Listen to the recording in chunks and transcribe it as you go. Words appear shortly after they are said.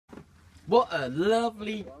What a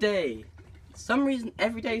lovely day. For some reason,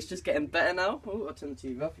 every day is just getting better now. Oh, I'll turn the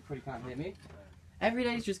TV off, you probably can't hear me. Every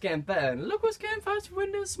day is just getting better. And look what's going past the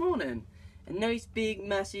window this morning. A nice big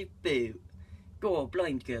massive boat. Go on,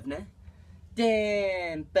 blind governor.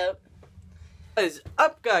 Damn boat. What is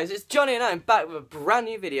up, guys? It's Johnny and I'm back with a brand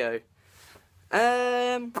new video.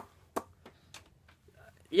 Yeah.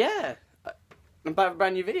 I'm back with a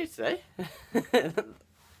brand new video today.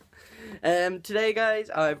 Today,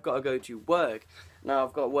 guys, I've got to go to work. Now,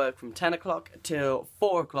 I've got work from 10 o'clock till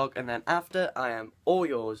 4 o'clock, and then after, I am all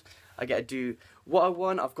yours. I get to do what I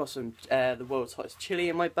want. I've got some the world's hottest chili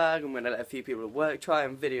in my bag. I'm going to let a few people at work try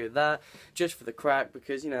and video that, just for the crack,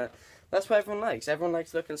 because, you know, that's what everyone likes. Everyone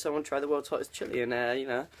likes looking at someone try the world's hottest chili and, you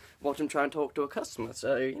know, watch them try and talk to a customer.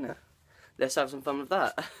 So, you know, let's have some fun with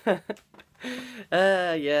that.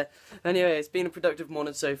 Yeah. Anyway, it's been a productive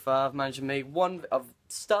morning so far. I've managed to make one. I've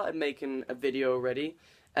started making a video already.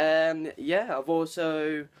 Yeah, I've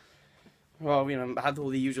also, well, you know, had all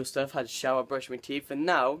the usual stuff. Had a shower, brushed my teeth, and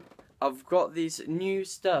now I've got this new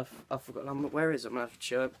stuff. I forgot. Where is it? I'm gonna have to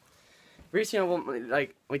show it. Recently, I want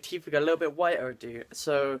my teeth to get a little bit whiter, dude.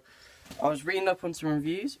 So I was reading up on some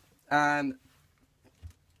reviews, and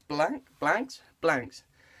blanks.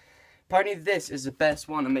 Apparently this is the best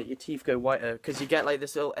one to make your teeth go whiter, because you get like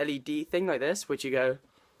this little LED thing like this, which you go,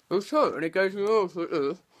 oh so, and it goes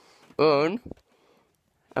on,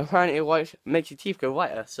 apparently it makes your teeth go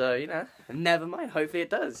whiter, so, you know, never mind, hopefully it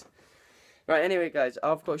does. Right, anyway guys,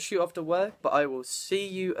 I've got to shoot off to work, but I will see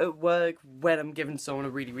you at work when I'm giving someone a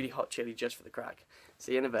really, really hot chili just for the crack.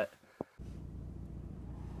 See you in a bit.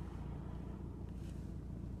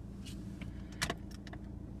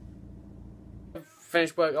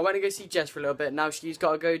 Finished work. I went to go see Jess for a little bit. Now she's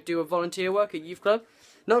got to go do a volunteer work at youth club.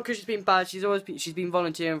 Not because she's been bad. She's been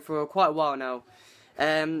volunteering for quite a while now.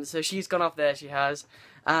 So she's gone off there. She has,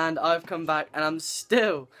 and I've come back, and I'm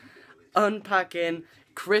still unpacking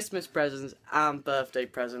Christmas presents and birthday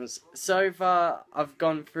presents. So far, I've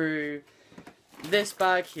gone through this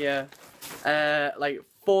bag here, like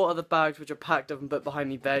 4 other bags which are packed up and put behind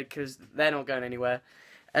my bed because they're not going anywhere.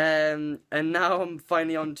 And now I'm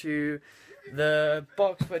finally on to the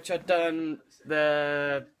box which I've done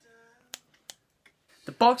the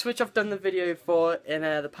box which I've done the video for in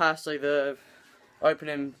the past, like the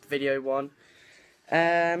opening video one.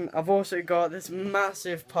 I've also got this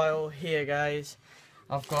massive pile here, guys.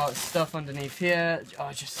 I've got stuff underneath here.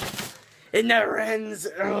 Oh, it never ends.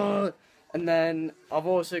 Ugh. And then I've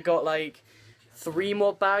also got like 3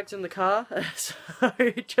 more bags in the car, so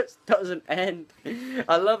it just doesn't end.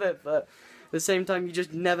 I love it, but at the same time, you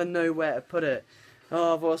just never know where to put it.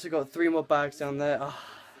 Oh, I've also got 3 more bags down there. Oh.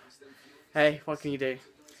 Hey, what can you do?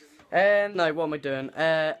 No, what am I doing?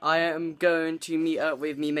 I am going to meet up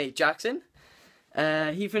with me mate Jackson.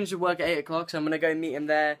 He finishes work at 8 o'clock, so I'm going to go meet him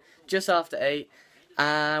there just after 8.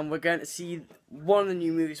 And we're going to see one of the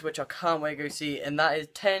new movies which I can't wait to go see, and that is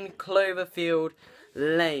 10 Cloverfield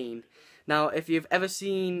Lane. Now, if you've ever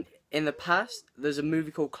seen in the past, there's a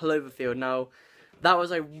movie called Cloverfield. Now, that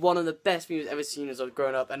was like one of the best movies I've ever seen as I was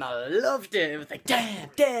growing up, and I loved it. It was like, damn,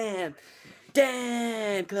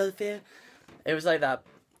 Cloverfield. It was like that.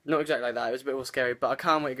 Not exactly like that. It was a bit more scary, but I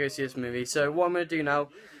can't wait to go see this movie. So what I'm going to do now,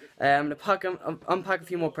 I'm going to unpack a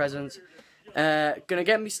few more presents. Gonna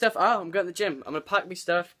get me stuff. I'm going to the gym. I'm going to pack me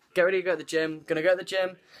stuff, get ready to go to the gym. Gonna go to the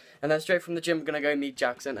gym, and then straight from the gym, I'm going to go meet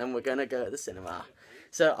Jackson, and we're going to go to the cinema.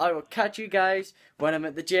 So I will catch you guys when I'm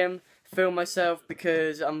at the gym, film myself,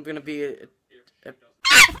 because I'm going to be in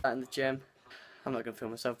the gym. I'm not going to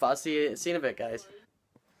film myself, but I'll see you in a bit, guys.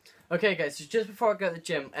 Okay, guys, so just before I go to the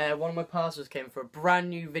gym, one of my parcels came for a brand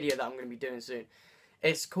new video that I'm going to be doing soon.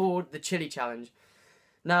 It's called the Chili Challenge.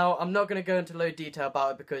 Now, I'm not going to go into low detail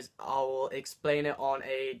about it because I will explain it on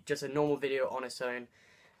just a normal video on its own.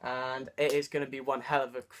 And it is going to be one hell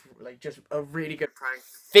of just a really good prank.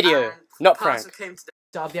 Video, not prank.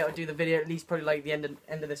 So I'll be able to do the video at least probably like the end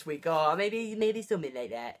of this week. Oh, maybe something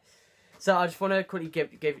like that. So I just want to quickly give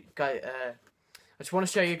guys. I just want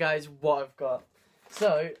to show you guys what I've got.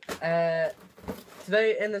 So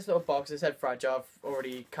today in this little box it said fragile. I've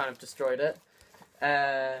already kind of destroyed it,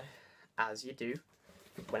 as you do.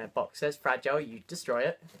 When a box says fragile, you destroy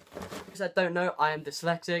it. Because I don't know, I am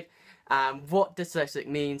dyslexic, and what dyslexic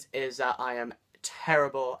means is that I am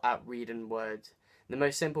terrible at reading words. The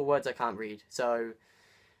most simple words I can't read. So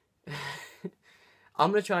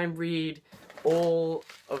I'm gonna try and read all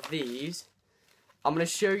of these. I'm going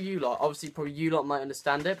to show you lot. Obviously, probably you lot might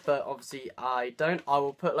understand it, but obviously I don't. I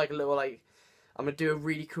will put like a little I'm going to do a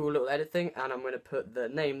really cool little edit thing, and I'm going to put the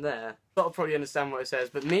name there. I'll probably understand what it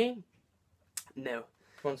says, but me, no.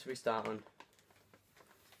 Once we start on.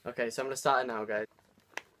 Okay, so I'm gonna start it now, guys.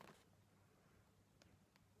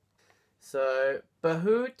 So,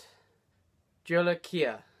 Bahut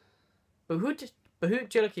Jolokia. Bahut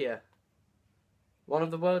Jolokia. One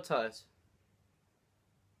of the world tires.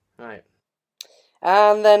 Right.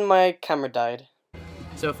 And then my camera died.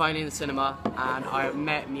 So finally in the cinema, and I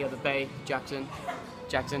met me other bae, Jackson.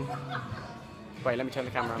 Wait, let me turn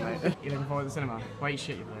the camera on, mate. You looking forward to the cinema? Why you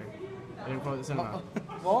shit, you bloke? You looking forward to the cinema?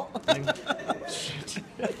 What? Shit.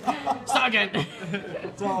 Start again!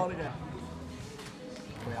 Start again.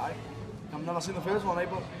 Wait, I've never seen the first one,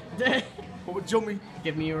 but what would jump me?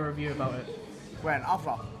 Give me your review about it. When?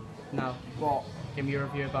 After? No. What? Give me your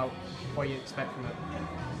review about what you expect from it.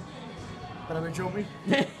 That it would jump me?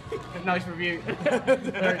 Nice review.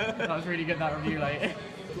 That was really good, that review, like.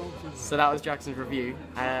 So that was Jackson's review.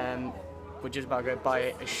 We're just about to go buy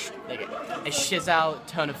a shizzle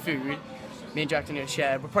ton of food. Me and Jackson are going to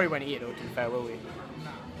share. We probably won't eat it all, to be fair, will we?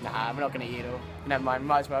 Nah, we're not going to eat it all. Never mind,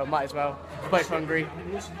 might as well. We're both hungry.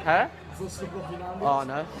 Huh? Oh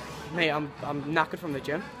no. Mate, I'm knackered from the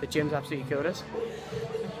gym. The gym's absolutely killed us.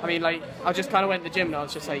 I mean, like, I just kind of went to the gym and I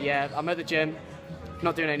was just like, yeah, I'm at the gym.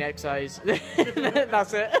 Not doing any exercise.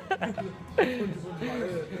 That's it.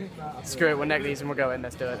 Screw it, we'll neck these and we'll go in.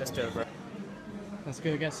 Let's do it, bro. Let's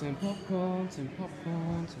go get some popcorn.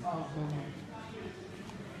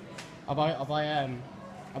 I'll buy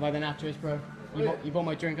the nachos, bro. You bought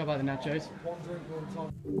my drink, I'll buy the nachos. One drink, one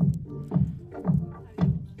time.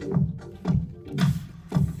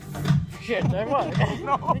 Shit, don't worry.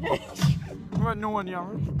 No. No one,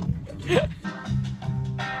 young.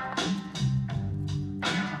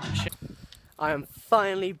 I am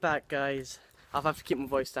finally back, guys. I'll have to keep my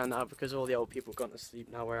voice down now because all the old people have gone to sleep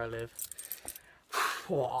now where I live.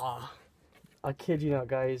 I kid you not,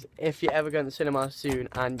 guys. If you're ever going to the cinema soon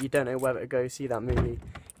and you don't know whether to go see that movie,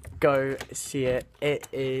 go see it. It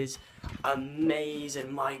is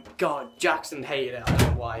amazing. My God, Jackson hated it. I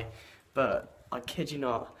don't know why, but I kid you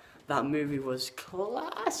not, that movie was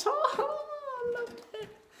class. Oh, I loved it.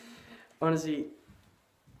 Honestly,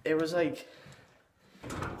 it was like,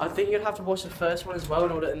 I think you'd have to watch the first one as well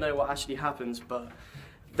in order to know what actually happens, but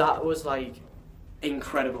that was like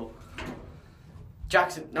incredible.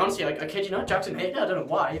 Jackson, honestly, I kid you not, Jackson hated it. I don't know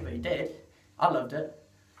why, but he did. I loved it.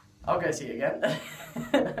 I'll go see it again.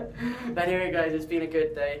 But anyway, guys, it's been a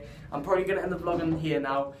good day. I'm probably going to end the vlog on here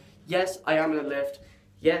now. Yes, I am in a lift.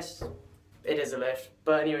 Yes, it is a lift.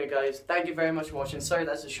 But anyway, guys, thank you very much for watching. Sorry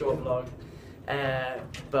that's a short vlog.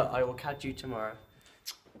 But I will catch you tomorrow.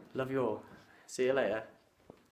 Love you all. See you later.